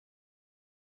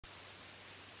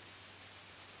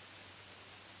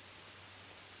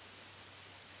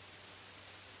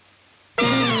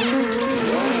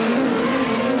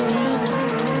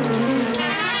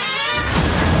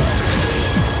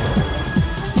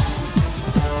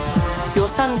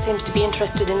son seems to be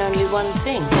interested in only one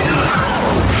thing.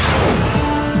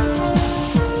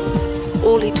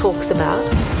 All he talks about,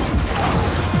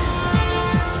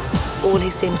 all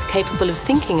he seems capable of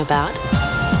thinking about,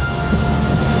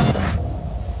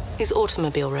 is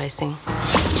automobile racing.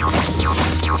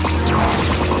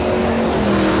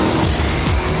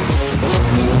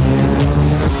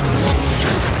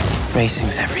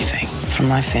 Racing's everything. For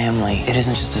my family, it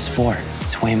isn't just a sport.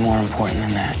 It's way more important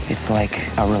than that. It's like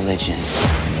a religion.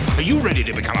 Are you ready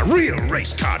to become a real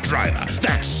race car driver?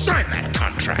 Then sign that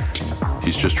contract.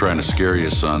 He's just trying to scare you,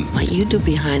 son. What you do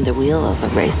behind the wheel of a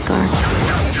race car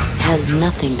has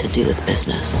nothing to do with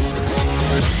business.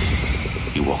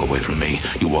 You walk away from me,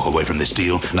 you walk away from this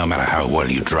deal, no matter how well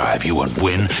you drive, you won't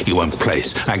win, you won't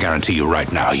place. I guarantee you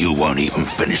right now, you won't even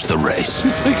finish the race.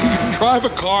 You think you can drive a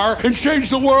car and change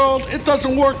the world? It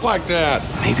doesn't work like that.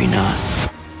 Maybe not.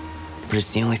 But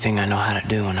it's the only thing I know how to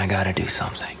do, and I gotta do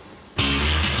something.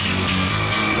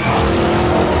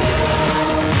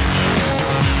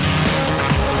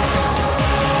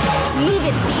 Move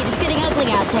it, Speed. It's getting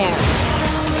ugly out there.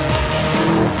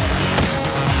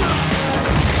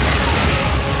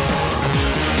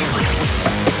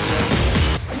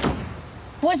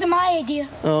 Wasn't my idea.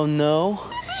 Oh, no?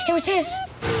 It was his.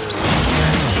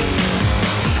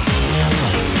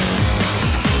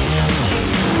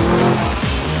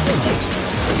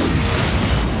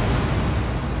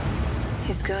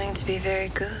 He's going to be very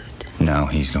good. No,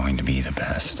 he's going to be the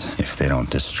best if they don't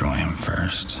destroy him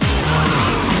first.